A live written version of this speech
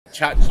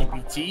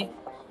ChatGPT,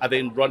 I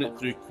then run it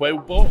through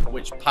Quillbot,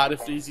 which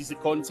paraphrases the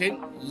content.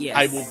 Yes.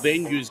 I will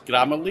then use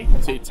Grammarly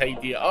to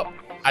tidy it up,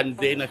 and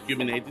then a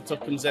human editor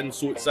comes in.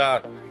 So it's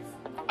a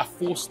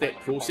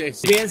 4-step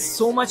process. There's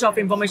so much of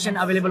information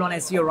available on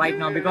SEO right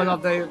now because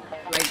of the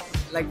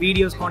like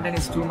videos content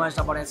is too much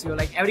about SEO.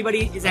 Like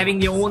everybody is having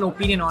their own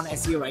opinion on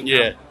SEO right now.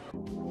 Yeah.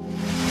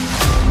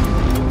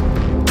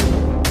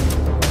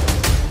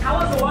 How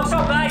was the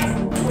workshop, guys?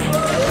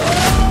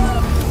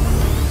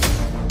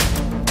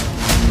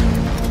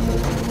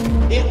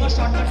 There's no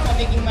shortcut for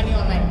making money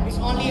online. It's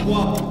only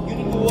work. You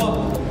need to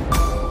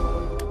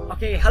work.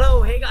 Okay,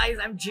 hello, hey guys,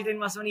 I'm Jitendra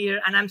Vaswani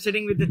here, and I'm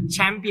sitting with the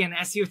champion,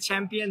 SEO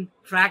champion,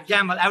 Craig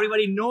Campbell.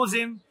 Everybody knows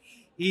him.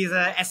 He's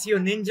a SEO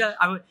ninja,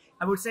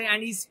 I would say,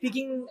 and he's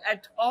speaking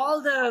at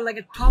all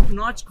the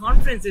top-notch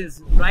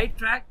conferences, right,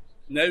 Craig?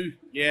 Now,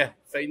 yeah,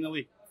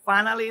 finally.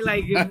 Finally,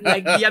 like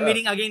we are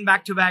meeting again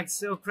back to back.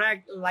 So,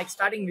 Craig, like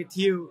starting with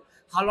you,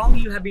 how long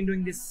you have been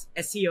doing this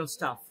SEO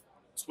stuff?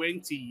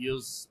 20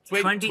 years,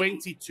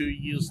 22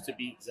 years to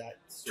be exact.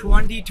 So,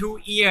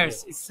 22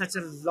 years. Yeah. It's such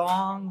a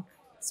long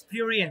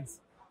experience,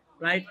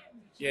 right?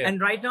 Yeah.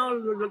 And right now,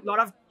 a lot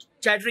of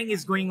chattering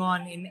is going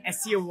on in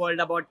SEO world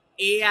about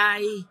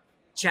AI,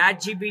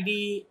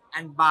 ChatGPT,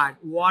 and Bard.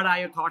 What are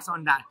your thoughts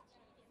on that?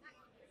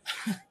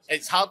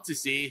 It's hard to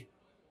say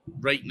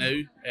right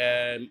now.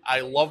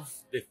 I love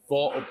the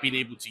thought of being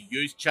able to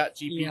use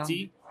ChatGPT.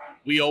 Yeah.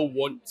 We all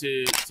want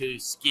to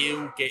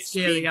scale, get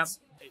speed. Yeah.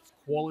 It's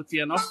quality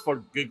enough for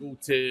Google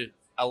to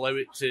allow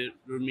it to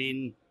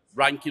remain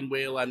ranking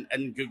well and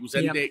in Google's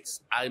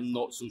index. I'm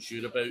not so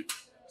sure about.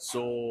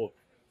 So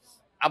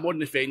I'm on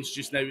the fence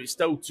just now. It's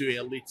still too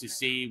early to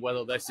say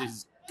whether this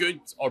is good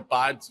or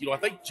bad. You know, I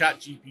think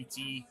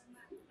ChatGPT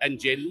in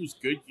general is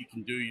good. You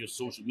can do your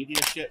social media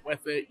shit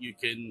with it. You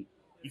can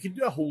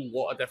do a whole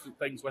lot of different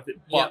things with it.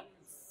 But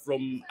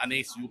from an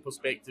SEO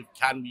perspective,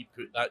 can we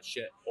put that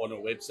shit on our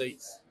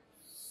websites?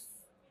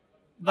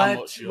 But I'm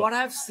not sure. What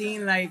I've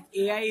seen, like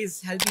AI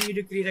is helping you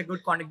to create a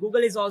good content.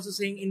 Google is also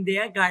saying in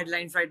their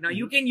guidelines right now,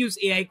 you can use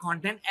AI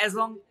content as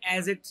long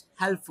as it's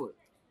helpful.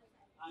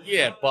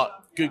 Yeah,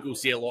 but Google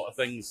say a lot of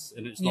things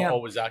and it's not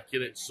always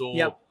accurate.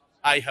 So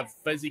I have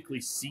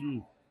physically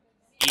seen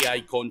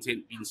AI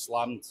content being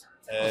slammed.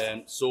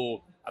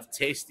 So I've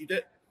tested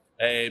it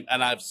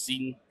and I've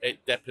seen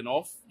it dipping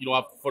off. You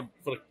know, for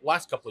the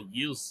last couple of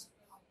years,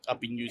 I've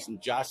been using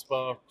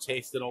Jasper,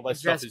 testing all this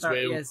stuff as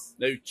well. Yes.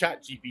 Now,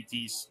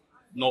 ChatGPT's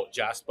not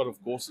Jasper,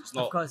 of course, it's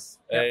not. Of course.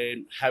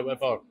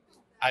 However,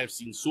 I have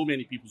seen so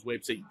many people's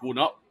websites going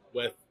up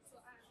with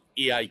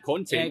AI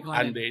content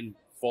and then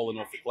falling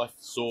off the cliff.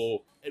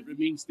 So it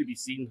remains to be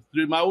seen.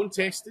 Through my own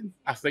testing,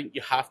 I think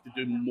you have to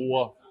do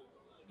more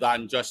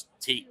than just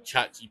take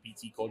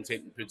ChatGPT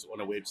content and put it on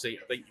a website.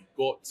 I think you've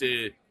got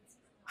to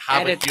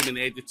have a human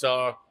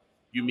editor.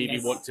 You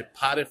maybe want to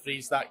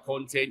paraphrase that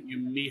content. You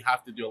may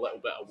have to do a little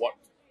bit of work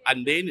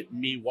and then it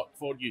may work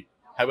for you.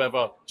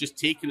 However, just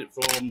taking it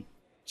from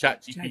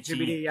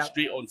ChatGPT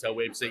straight onto a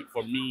website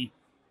for me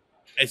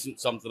isn't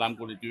something I'm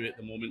going to do at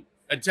the moment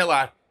until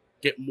I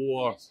get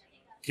more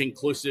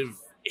conclusive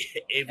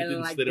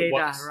evidence like that data, it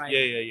works. Right.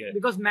 Yeah.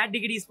 Because Matt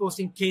Diggity is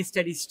posting case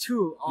studies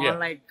too on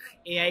like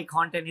AI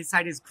content. His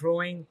site is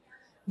growing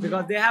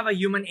because they have a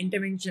human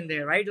intervention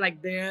there, right?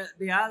 Like they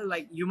are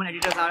like human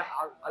editors are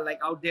like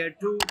out there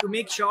to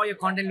make sure your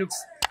content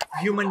looks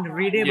human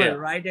readable,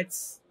 right?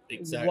 That's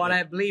what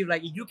I believe.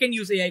 Like you can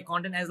use AI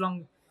content as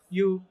long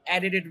you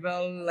edit it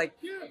well, like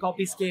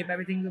copyscape,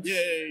 everything looks.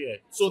 Yeah.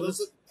 So there's,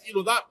 you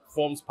know, that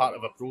forms part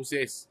of a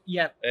process.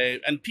 Yeah.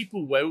 And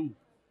people will,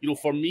 you know,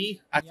 for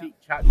me, I take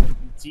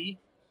ChatGPT,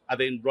 I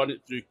then run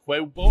it through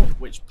Quillbot,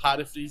 which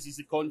paraphrases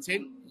the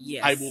content.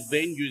 Yes. I will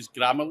then use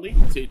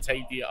Grammarly to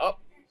tidy it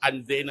up,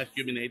 and then a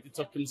human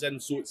editor comes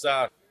in. So it's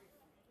a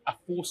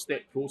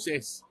 4-step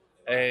process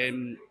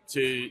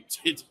to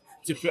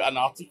put an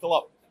article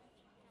up.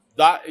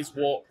 That is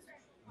what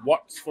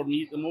works for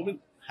me at the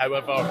moment.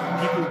 However,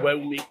 people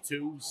will make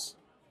tools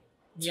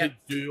to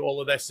do all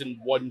of this in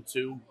one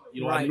tool.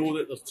 You know, I know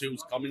that there's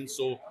tools coming,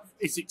 so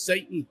it's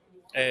exciting.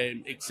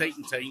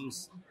 Exciting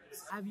times.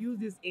 I've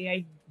used these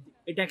AI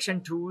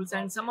detection tools,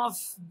 and some of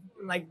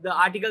like the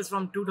articles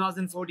from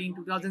 2014,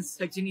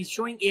 2016 is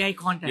showing AI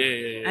content.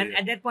 And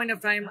at that point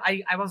of time,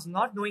 I was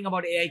not knowing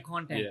about AI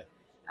content.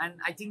 And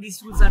I think these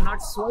tools are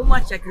not so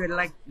much accurate.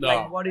 Like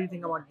what do you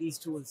think about these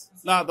tools?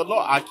 No, they're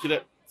not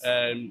accurate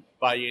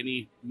by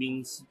any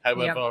means.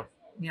 However,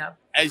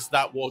 is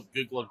that what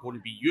Google are going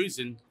to be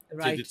using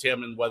to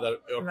determine whether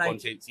our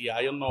content's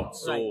AI or not?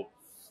 So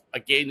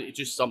again, it's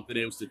just something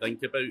else to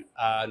think about.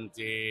 And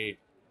you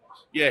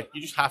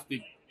just have to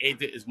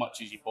edit as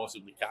much as you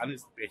possibly can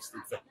is the best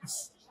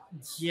advice.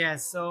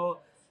 Yes. So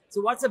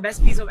what's the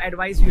best piece of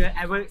advice you have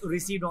ever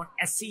received on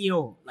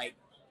SEO? Like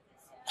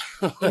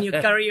in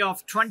your career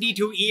of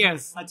 22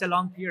 years, such a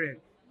long period.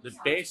 The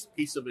best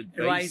piece of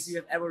advice you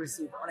have ever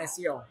received on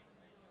SEO?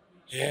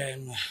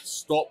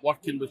 Stop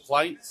working with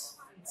clients.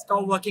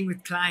 Stop working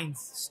with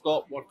clients.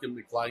 Stop working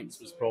with clients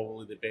was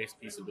probably the best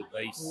piece of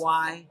advice.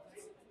 Why?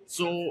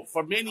 So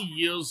for many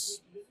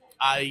years,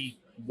 I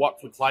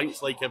work with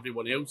clients like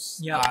everyone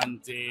else,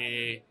 and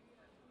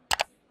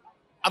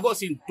I'm not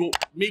saying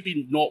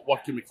maybe not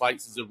working with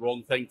clients is the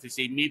wrong thing to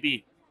say.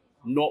 Maybe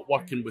not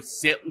working with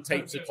certain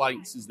types of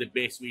clients is the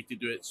best way to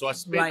do it. So I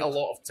spent a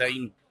lot of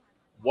time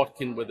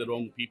working with the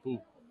wrong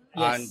people,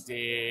 and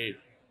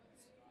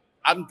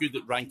I'm good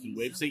at ranking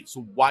websites.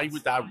 So why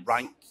would I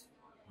rank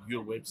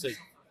your website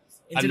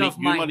and make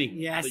you money?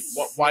 Yes.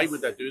 Like, why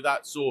would I do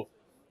that? So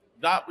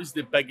that was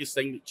the biggest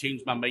thing that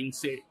changed my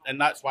mindset, and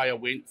that's why I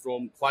went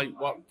from client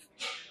work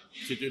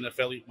to doing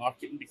affiliate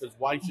marketing. Because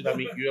why should I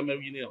make you a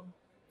millionaire?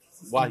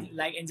 Why?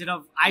 Like, instead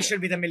of I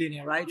should be the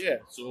millionaire, right? Yeah.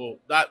 So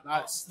that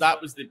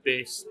was the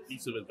best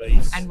piece of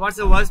advice. And what's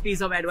the worst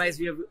piece of advice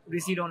we have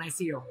received on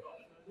SEO?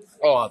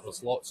 Oh,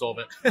 there's lots of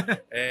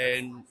it.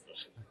 And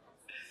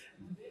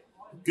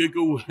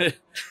Google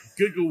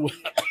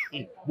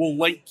will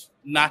link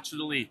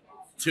naturally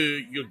to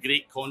your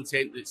great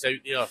content that's out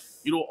there.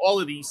 You know, all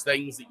of these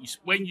things that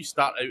when you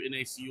start out in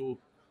SEO,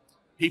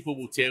 people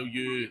will tell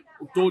you,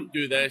 don't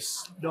do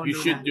this, you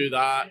should do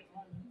that.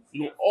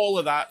 You know, all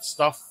of that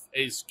stuff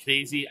is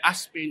crazy. I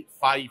spent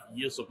 5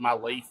 years of my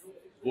life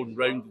going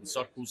round in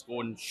circles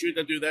going, should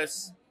I do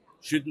this?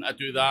 Shouldn't I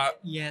do that?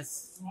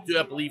 Yes. Do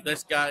I believe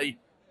this guy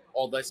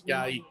or this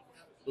guy?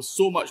 There's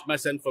so much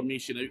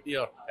misinformation out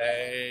there.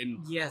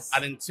 Yes.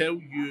 And until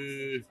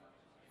you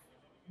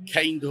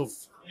kind of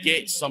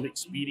get some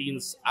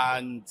experience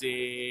and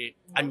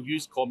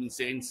use common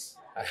sense,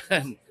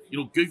 you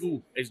know,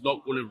 Google is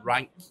not going to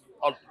rank,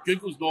 or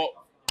Google's not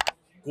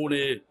going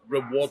to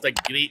reward a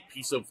great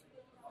piece of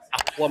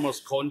a plumber's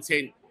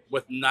content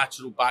with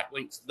natural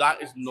backlinks.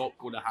 That is not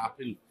going to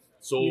happen.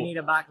 So you need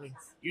a backlink.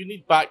 You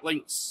need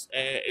backlinks.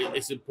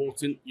 It's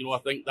important. You know, I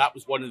think that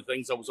was one of the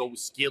things I was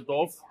always scared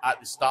of at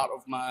the start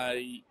of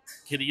my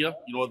career.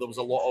 You know, there was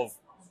a lot of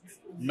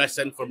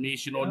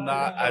misinformation on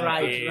that.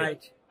 And,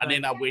 and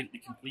then I went the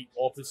complete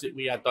opposite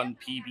way. I'd done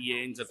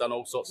PBNs, I'd done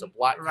all sorts of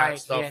black hat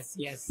stuff.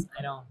 Yes,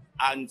 I know.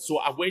 And so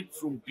I went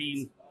from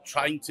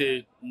trying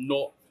to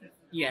not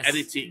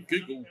irritate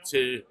Google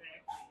to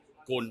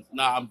going,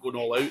 nah, I'm going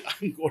all out.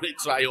 I'm going to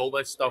try all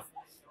this stuff.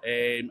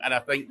 And I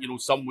think, you know,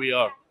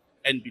 somewhere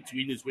in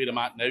between is where I'm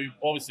at now.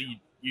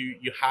 Obviously,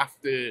 you have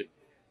to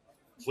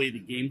play the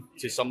game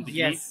to some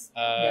degree.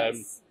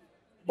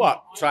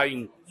 But try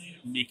and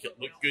make it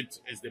look good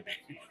is the,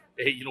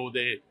 you know,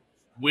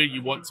 where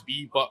you want to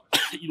be. But,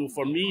 you know,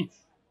 for me,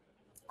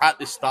 at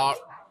the start,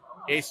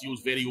 SEO is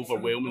very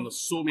overwhelming. There's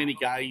so many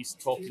guys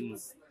talking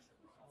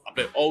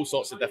about all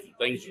sorts of different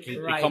things. You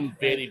can become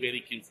very, very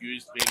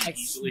confused very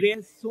easily.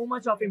 There's so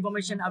much of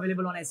information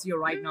available on SEO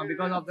right now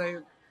because of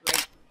the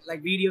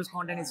like videos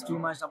content is too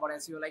much about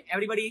SEO. Like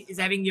everybody is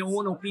having their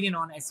own opinion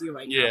on SEO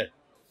right now. Yeah.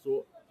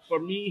 So for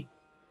me,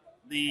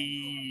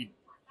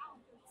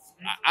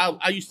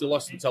 I used to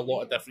listen to a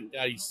lot of different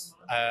guys,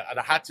 and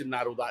I had to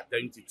narrow that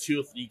down to 2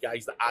 or 3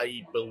 guys that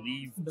I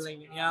believed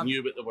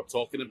knew what they were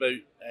talking about,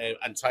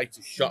 and try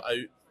to shut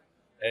out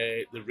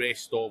the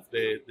rest of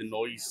the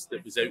noise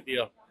that was out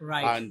there.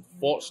 And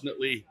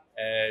fortunately,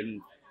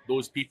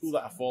 those people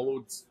that I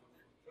followed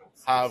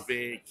have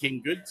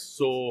came good.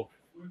 So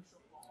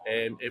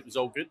it was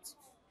all good.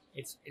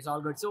 It's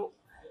all good. So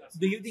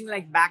do you think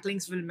like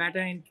backlinks will matter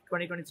in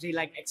 2023,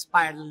 like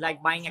expired,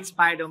 like buying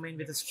expired domain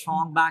with a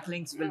strong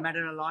backlinks will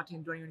matter a lot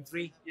in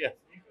 2023? Yeah,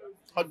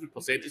 100%.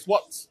 It's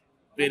worked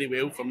very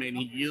well for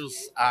many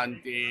years,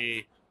 and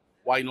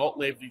why not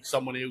leverage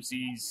someone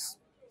else's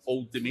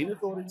old domain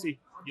authority?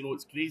 You know,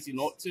 it's crazy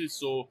not to.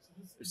 So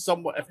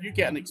if you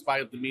get an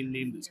expired domain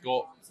name that's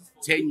got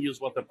 10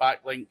 years worth of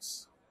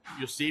backlinks,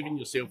 you're saving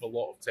yourself a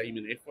lot of time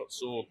and effort.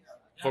 So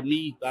for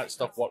me, that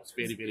stuff works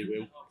very, very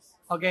well.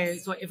 Okay,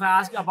 so if I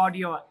ask you about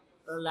your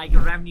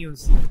your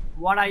revenues,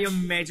 what are your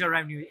major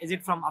revenues? Is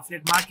it from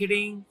affiliate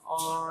marketing,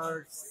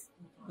 or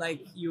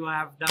like you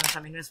have done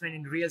some investment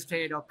in real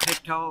estate or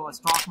crypto or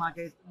stock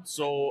market?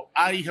 So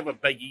I have a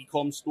big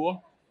e-com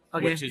store,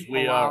 which is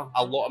where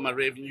a lot of my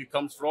revenue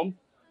comes from.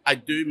 I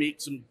do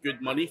make some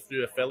good money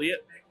through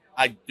affiliate.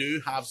 I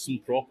do have some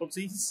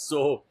properties.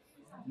 So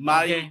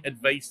my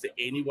advice to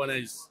anyone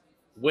is,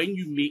 when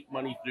you make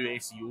money through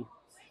SEO,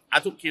 I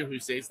don't care who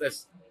says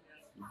this,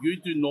 you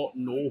do not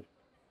know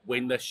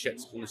when this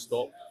shit's going to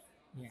stop.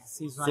 Yes,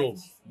 he's right. So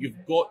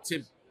you've got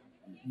to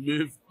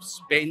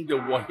spend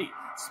your money,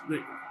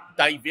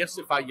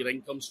 diversify your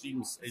income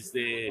streams is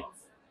the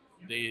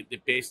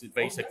best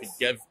advice I could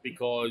give,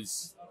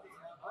 because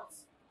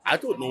I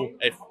don't know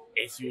if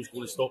SEO is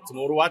going to stop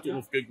tomorrow. I don't know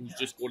if Google's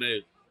just going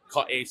to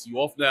cut SEO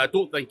off. Now, I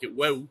don't think it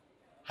will.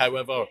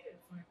 However,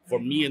 for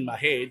me in my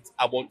head,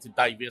 I want to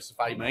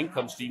diversify my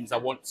income streams. I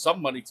want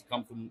some money to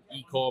come from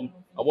e-com.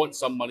 I want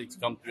some money to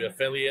come through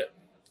affiliate.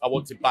 I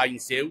want to buy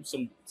and sell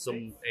some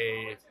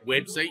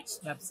websites,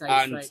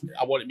 and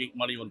I want to make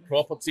money on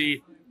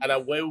property. And I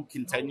will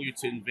continue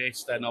to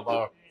invest in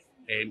other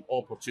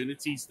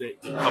opportunities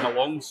that come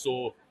along.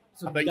 So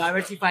I think,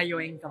 diversify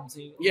your income.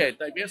 Yeah,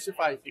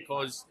 diversify,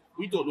 because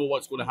we don't know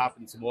what's going to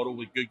happen tomorrow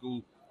with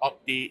Google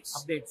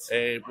updates.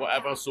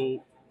 Whatever.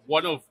 So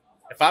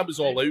if I was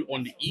all out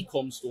on the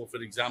e-com store,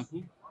 for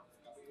example,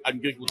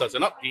 and Google does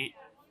an update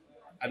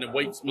and it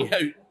wipes me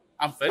out,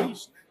 I'm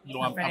finished. You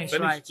know, I'm finished.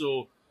 Right.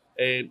 So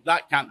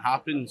that can't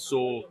happen.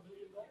 So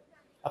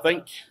I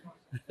think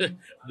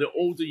the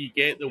older you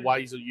get, the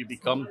wiser you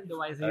become. The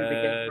wiser you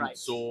become, right.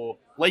 So,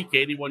 like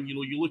anyone, you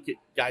know, you look at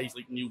guys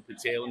like Neil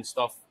Patel and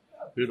stuff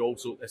who are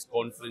also at this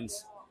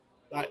conference.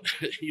 That,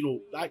 you know,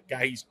 that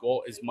guy's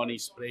got his money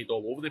spread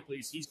all over the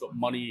place. He's got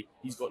money,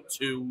 he's got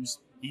tools,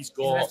 he's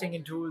got investing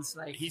in tools.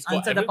 Like he's got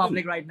Answer everything. The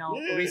Public right now.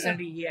 Yeah.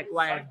 Recently, he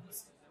acquired.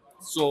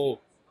 So,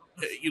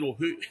 you know,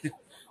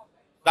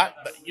 that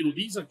you know,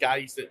 these are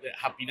guys that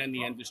have been in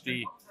the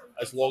industry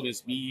as long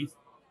as me.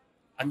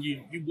 And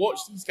you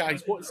watch these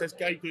guys. What is this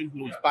guy doing?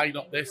 You know, he's buying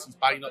up this, he's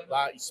buying up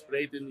that, he's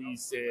spreading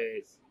his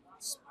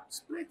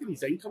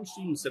income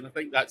streams, and I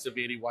think that's a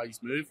very wise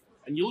move.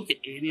 And you look at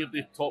any of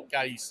the top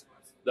guys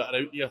that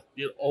are out there;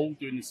 they're all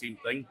doing the same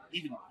thing.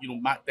 Even, you know,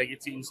 Matt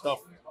Diggity and stuff.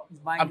 He's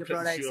buying the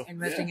products,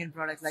 investing in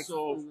products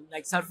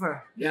like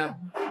Surfer. Yeah.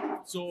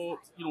 So,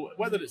 you know,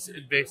 whether it's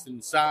investing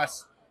in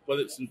SaaS,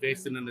 whether it's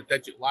investing in a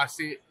digital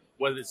asset,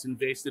 whether it's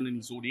investing in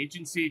his own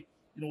agency,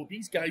 you know,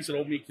 these guys are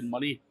all making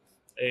money.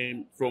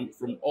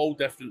 From all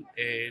different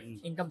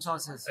income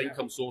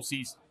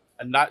sources,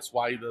 and that's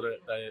why they're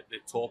at the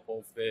top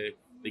of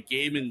the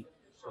game. And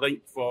I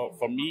think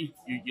for me,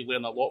 you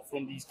learn a lot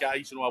from these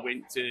guys. You know, I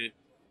went to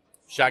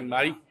Chiang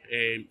Mai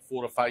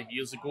 4 or 5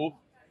 years ago,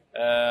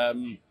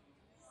 and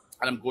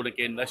I'm going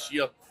again this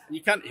year. And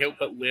you can't help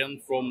but learn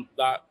from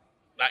that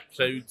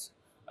crowd,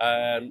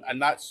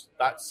 and that's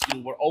you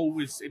know, we're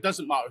always. It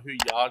doesn't matter who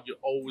you are, you're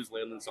always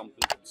learning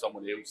something from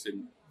someone else,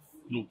 and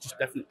you know, just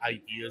different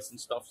ideas and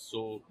stuff.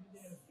 So,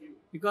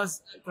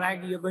 because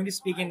Craig, you're going to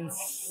speak in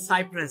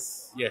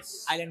Cyprus,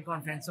 yes, Island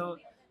Conference. So,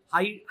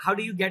 how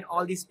do you get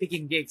all these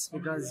speaking gigs?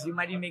 Because you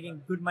might be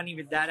making good money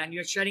with that, and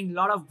you're sharing a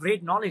lot of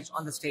great knowledge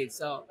on the stage.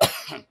 So,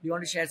 do you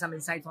want to share some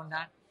insights on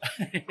that?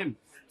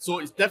 So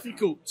it's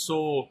difficult.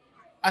 So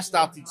I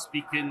started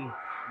speaking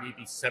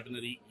maybe 7 or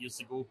 8 years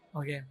ago.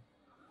 Okay.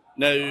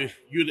 Now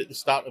you're at the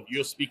start of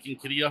your speaking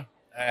career,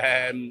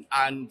 and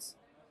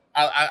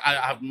I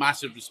have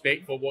massive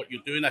respect for what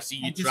you're doing. I see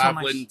you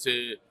traveling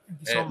to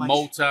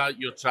Malta.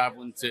 You're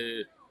traveling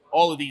to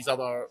all of these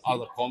other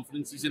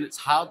conferences, and it's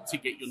hard to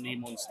get your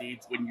name on stage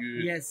when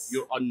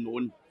you're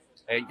unknown.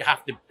 You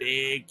have to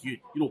beg. You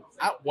know,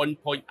 at one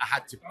point I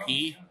had to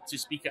pay to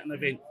speak at an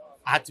event.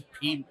 I had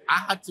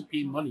to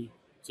pay money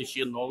to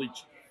share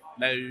knowledge.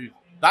 Now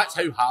that's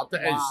how hard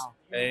it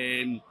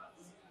is.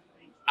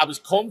 I was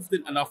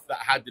confident enough that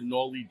I had the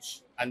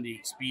knowledge and the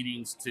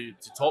experience to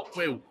talk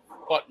well.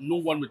 But no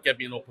one would give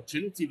me an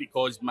opportunity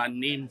because my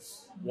name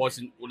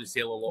wasn't going to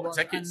sell a lot of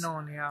tickets.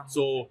 Unknown, yeah.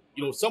 So,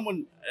 you know,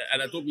 someone,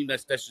 and I don't mean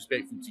this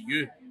disrespectful to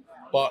you,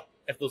 but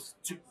if there's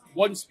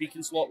one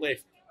speaking slot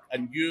left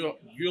and you're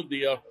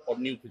there or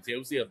Neil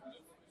Patel's there,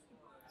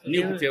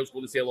 Neil Patel's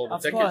going to sell all the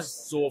tickets.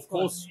 So, of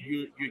course,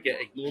 you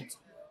get ignored.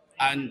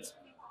 And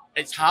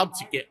it's hard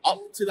to get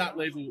up to that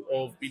level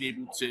of being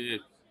able to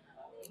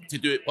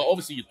do it. But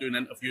obviously, you're doing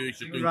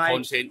interviews, you're doing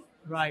content.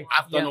 Right.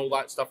 I've done all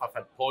that stuff. I've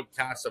had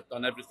podcasts. I've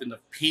done everything.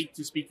 I've paid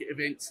to speak at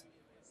events.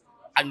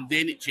 And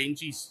then it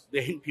changes.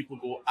 Then people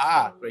go,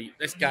 right,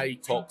 this guy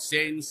talks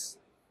sense.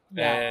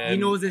 He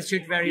knows his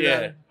shit very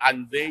well.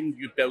 And then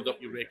you build up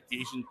your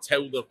reputation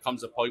till there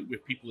comes a point where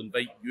people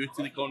invite you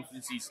to the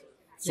conferences.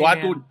 So I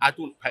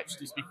don't pitch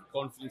to speak at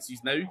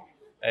conferences now.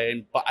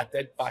 But I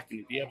did back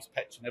in the day. I was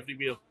pitching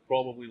everywhere,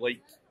 probably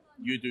like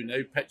you do now.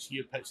 Pitch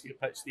here, pitch there,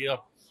 pitch there.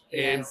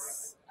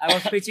 Yes. I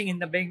was pitching in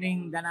the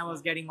beginning, then I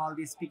was getting all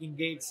these speaking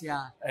gigs. So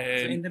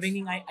in the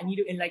beginning, I need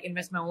to like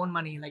invest my own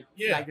money, like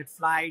the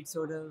flights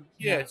or the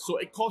So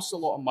it costs a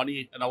lot of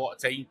money and a lot of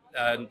time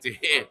and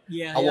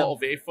a lot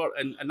of effort,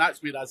 and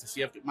that's where, as I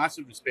say, I've got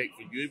massive respect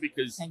for you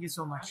because thank you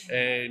so much.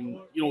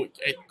 You know,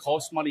 it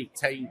costs money,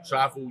 time,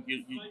 travel.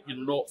 You're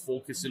not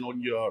focusing on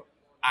your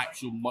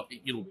actual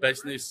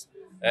business.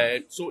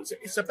 So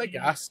it's a big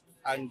ask,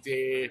 and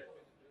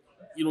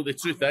you know, the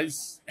truth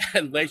is,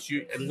 unless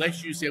you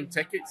sell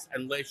tickets,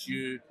 unless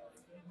you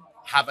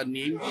have a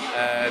name,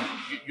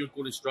 you're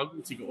going to struggle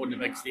to get on the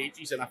big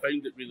stages. And I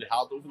found it really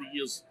hard over the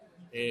years.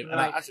 And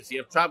as I say,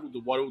 I've travelled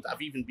the world.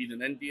 I've even been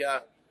in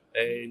India,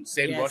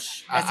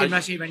 SEMrush.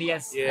 SEMrush even,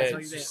 yes. Yeah,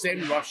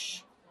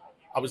 SEMrush.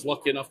 I was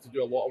lucky enough to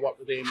do a lot of work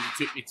with them.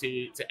 They took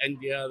me to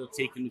India. They're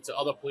taking me to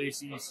other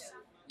places,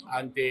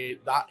 and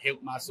that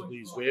helped massively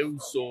as well.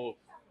 So.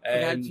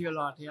 It helps you a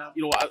lot, yeah.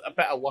 You know, a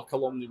bit of luck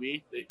along the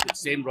way. The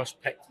SEMrush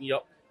picked me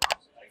up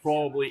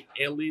probably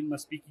early in my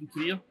speaking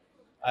career.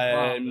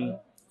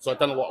 So I've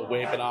done a lot of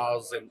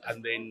webinars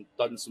and then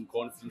done some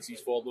conferences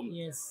for them.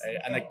 Yes.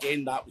 And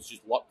again, that was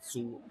just luck.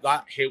 So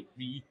that helped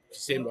me.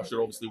 SEMrush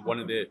are obviously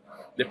one of the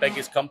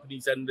biggest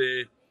companies in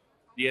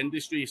the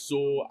industry.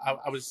 So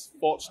I was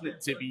fortunate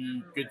to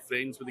be good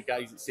friends with the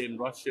guys at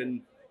SEMrush,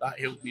 and that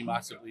helped me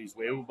massively as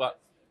well. But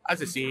as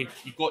I say,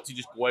 you've got to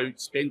just go out,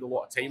 spend a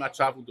lot of time. I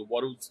travelled the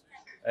world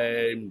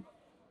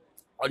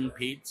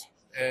unpaid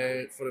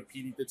for a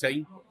period of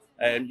time.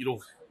 You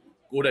know,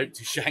 going out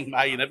to Chiang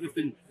Mai and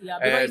everything. Yeah,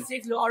 because it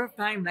takes a lot of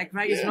time. Like,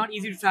 right, it's not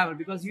easy to travel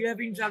because you have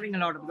been traveling a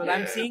lot. Because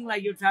I'm seeing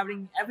like you're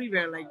traveling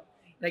everywhere,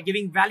 like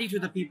giving value to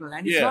the people,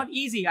 and it's not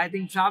easy. I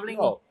think traveling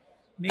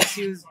makes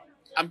you.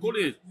 I'm going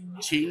to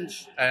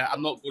change.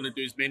 I'm not going to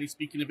do as many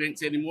speaking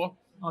events anymore.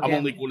 I'm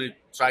only going to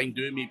try and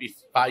do maybe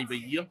 5 a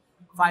year.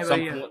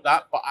 Something like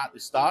that. But at the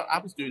start, I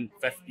was doing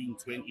 15,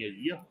 20 a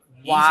year.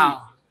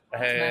 Wow.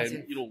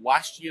 You know,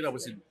 last year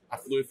I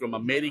flew from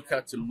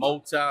America to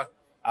Malta.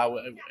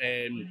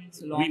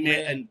 We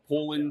met in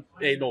Poland,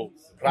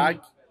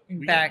 Prague.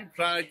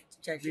 Prague.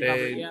 Czech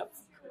Republic,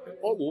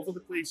 all over the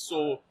place.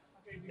 So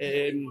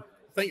I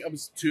think I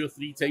was 2 or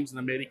 3 times in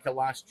America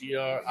last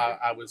year.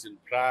 I was in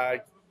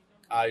Prague.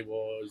 I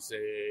was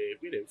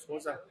where else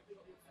was I?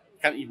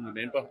 Can't even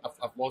remember.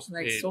 I've lost.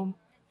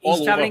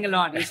 He's traveling a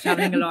lot. He's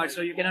traveling a lot,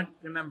 so you cannot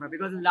remember.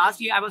 Because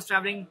last year I was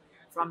traveling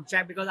from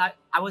Czech because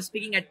I was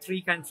speaking at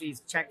 3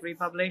 countries: Czech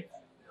Republic,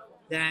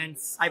 then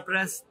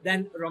Cyprus,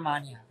 then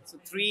Romania. So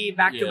 3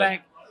 back to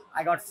back.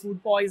 I got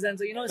food poison.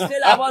 So,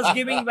 still I was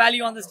giving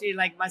value on the stage.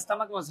 Like, my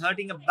stomach was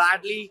hurting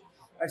badly.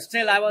 But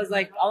still, I was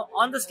like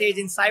on the stage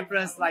in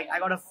Cyprus, like I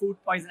got a food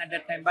poison at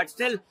that time. But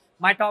still,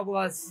 my talk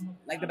was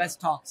like the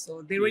best talk.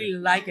 So they really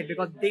like it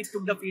because they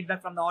took the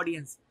feedback from the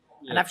audience.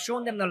 And I've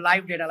shown them the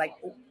live data, like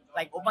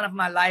open up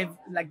my live,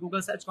 like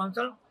Google Search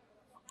Console,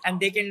 and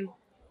they can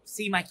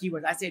see my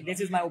keywords. I say, this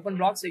is my open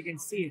blog, so you can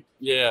see it.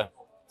 Yeah.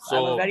 So I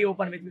was very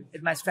open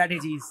with my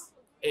strategies.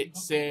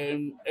 It's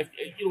if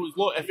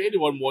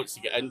anyone wants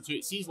to get into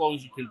it, see, as long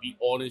as you can be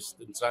honest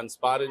and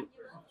transparent.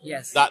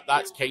 Yes.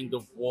 That's kind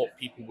of what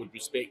people would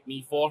respect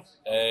me for.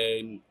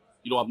 I'm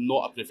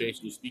not a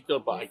professional speaker,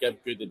 but I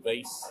give good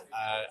advice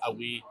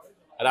away,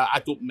 and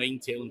I don't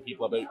mind telling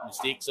people about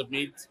mistakes I've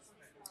made.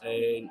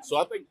 So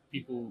I think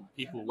people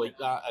like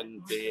that,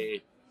 and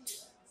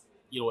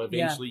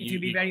eventually if you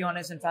be very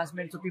honest and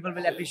transparent, so people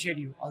will appreciate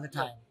you all the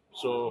time.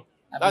 So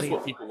that's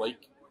what people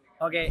like.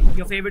 Okay,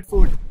 your favorite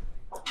food?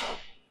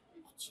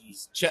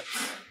 Jeez,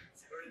 chips.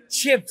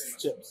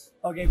 Chips.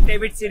 Okay,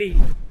 favorite city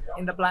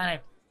in the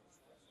planet?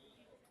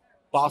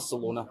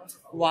 Barcelona.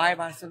 Why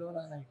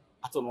Barcelona?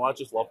 I don't know. I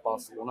just love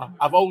Barcelona.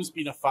 I've always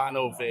been a fan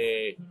of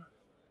the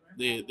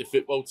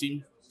football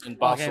team in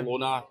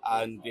Barcelona,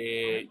 and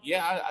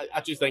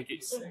I just think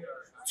it's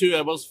 2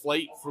 hours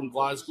flight from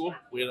Glasgow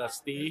where I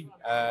stay.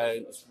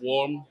 It's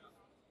warm.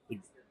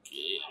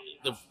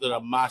 They're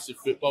a massive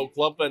football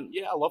club, and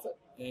I love it.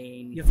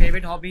 Your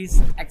favorite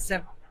hobbies,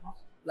 except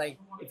like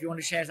if you want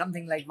to share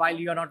something like while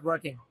you are not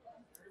working?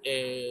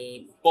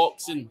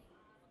 Boxing.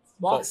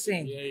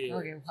 Boxing. Yeah.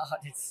 Okay, wow,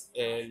 it's.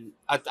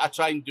 I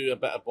try and do a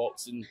bit of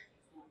boxing.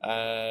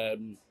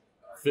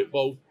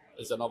 Football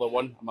is another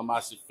one. I'm a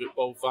massive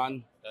football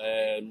fan.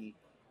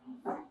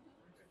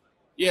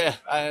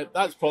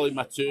 That's probably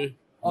my 2.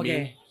 Okay.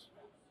 Main.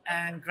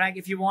 And Craig,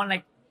 if you won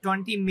like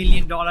 $20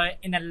 million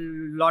in a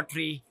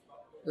lottery,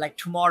 like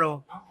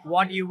tomorrow,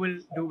 what you will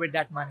do with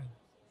that money?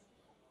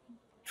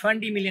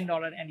 $20 million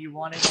and you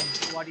won it,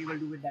 and what you will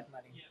do with that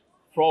money?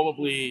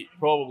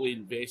 Probably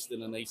invest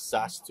in a nice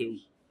SaaS tool.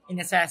 In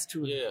a SaaS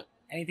tool? Yeah.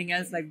 Anything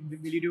else? Like,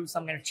 will you do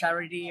some kind of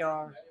charity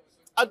or?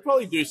 I'd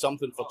probably do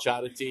something for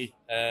charity.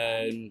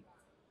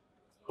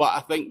 But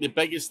I think the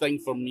biggest thing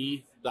for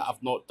me that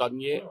I've not done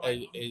yet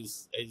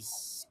is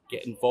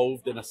get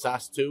involved in a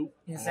SaaS tool.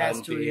 In a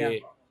SaaS tool, yeah.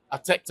 I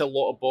ticked a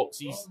lot of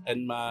boxes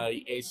in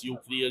my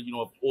SEO career.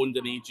 I've owned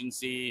an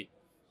agency.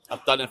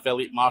 I've done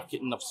affiliate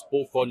marketing. I've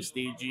spoke on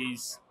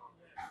stages.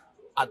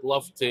 I'd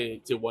love to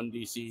one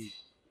day say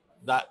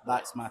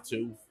that's my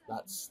tool.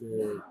 That's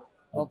the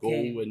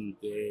goal. And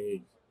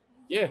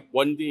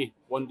one day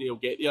I'll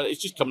get there.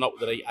 It's just coming up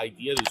with the right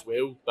idea as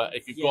well. But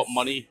if you've got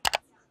money,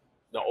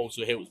 that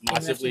also helps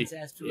massively.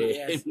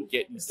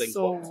 Get these things.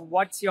 So,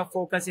 what's your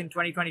focus in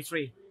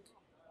 2023?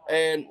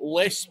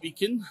 Less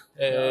speaking,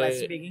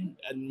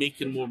 and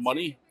making more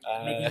money.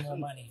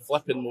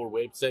 Flipping more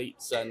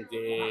websites, and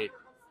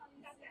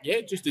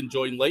just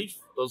enjoying life.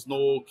 There's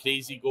no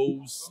crazy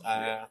goals.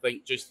 I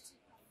think just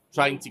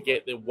trying to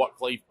get the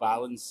work-life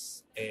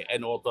balance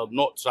in order,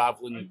 not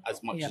travelling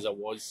as much as I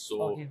was.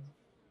 So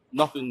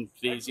nothing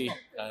crazy.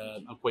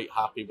 I'm quite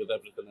happy with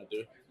everything I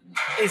do.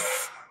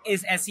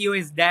 Is SEO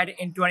is dead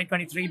in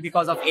 2023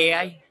 because of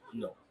AI?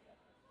 No.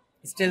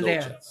 It's still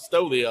there.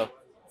 Still there.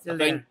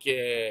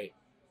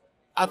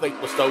 I think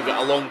we've still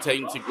got a long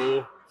time to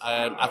go.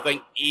 I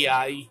think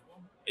AI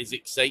is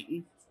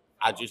exciting.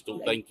 I just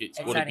don't think it's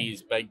going to be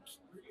as big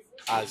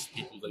as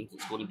people think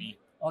it's going to be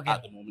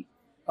at the moment.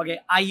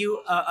 Okay, are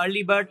you an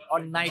early bird or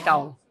night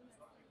owl?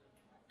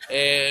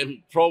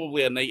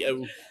 Probably a night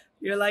owl.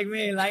 You're like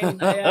me, like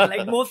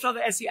most of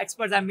the SEO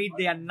experts I meet,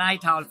 they are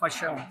night owl for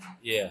sure.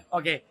 Yeah.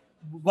 Okay,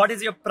 what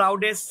is your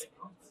proudest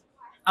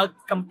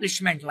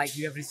accomplishment like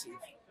you have received?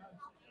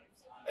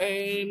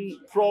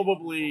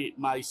 Probably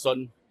my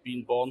son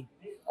being born.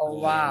 Oh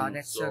wow,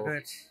 that's so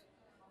good.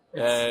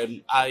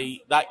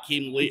 That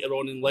came later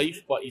on in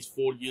life, but he's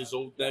 4 years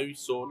old now.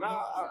 So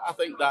I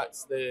think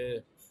that's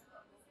the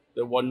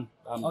one.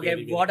 I'm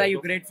very, very what are you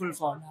proud of. grateful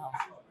for now?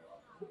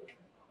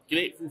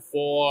 Grateful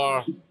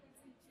for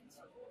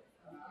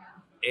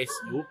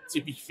SEO,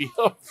 to be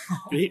fair.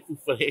 Grateful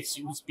for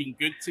SEO. It's been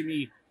good to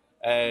me.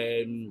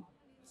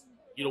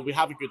 You know, we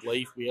have a good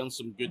life. We earn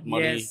some good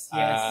money. Yes,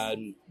 yes.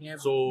 Yeah,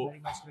 so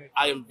very much great.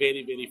 I am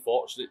very, very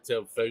fortunate to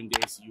have found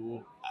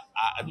SEO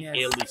at an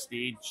early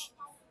stage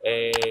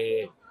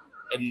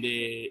in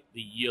the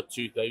year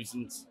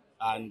 2000.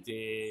 And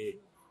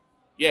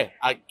yeah,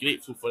 I'm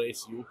grateful for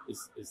SEO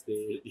is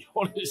the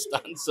honest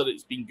answer.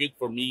 It's been good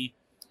for me.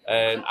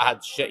 I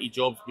had shitty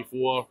jobs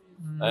before.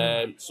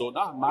 So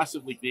I'm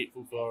massively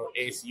grateful for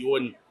SEO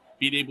and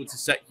being able to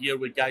sit here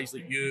with guys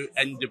like you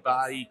in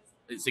Dubai.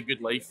 It's a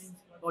good life.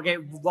 Okay,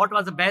 what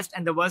was the best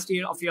and the worst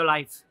year of your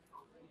life?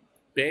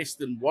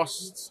 Best and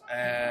worst.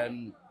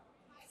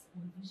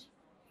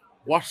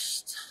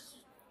 Worst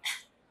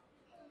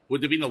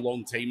would have been a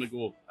long time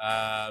ago.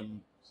 I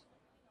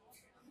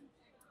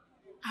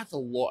had a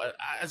lot of,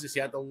 as I say,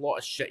 I had a lot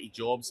of shitty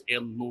jobs,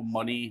 earned no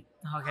money.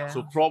 Okay.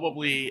 So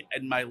probably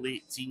in my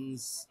late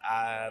teens,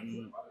 I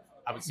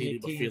would say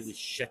they were fairly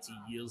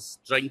shitty years.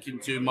 Drinking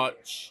too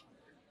much,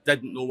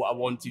 didn't know what I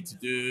wanted to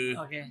do,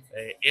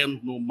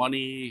 earned no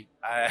money,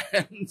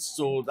 and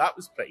so that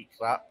was pretty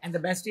crap. And the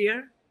best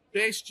year?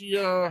 Best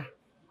year,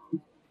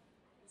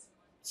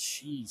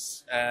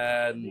 jeez,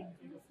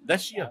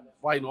 this year.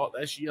 Why not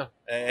this year?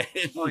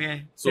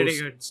 Okay, so pretty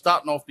good.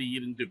 Starting off the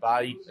year in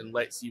Dubai, and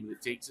let's see where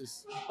it takes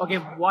us. Okay,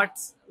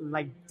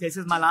 this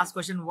is my last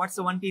question. What's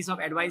the one piece of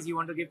advice you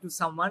want to give to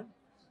someone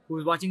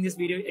who's watching this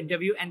video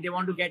interview and they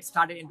want to get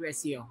started into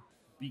SEO?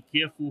 Be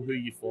careful who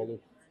you follow.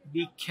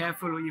 Be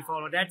careful who you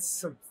follow.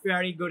 That's a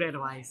very good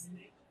advice.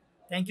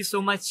 Thank you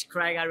so much,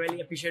 Craig. I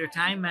really appreciate your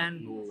time,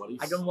 and no worries.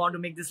 I don't want to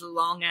make this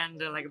long and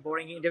like a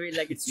boring interview.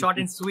 Like, it's short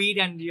and sweet,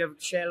 and you have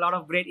shared a lot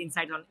of great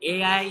insights on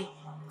AI,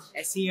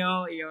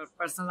 SEO, your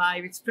personal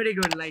life. It's pretty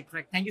good. Like,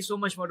 Craig, thank you so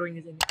much for doing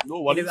this interview.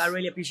 No worries. I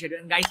really appreciate it.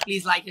 And guys,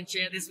 please like and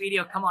share this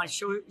video. Come on,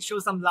 show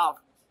some love.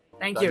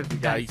 Thank you,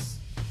 guys.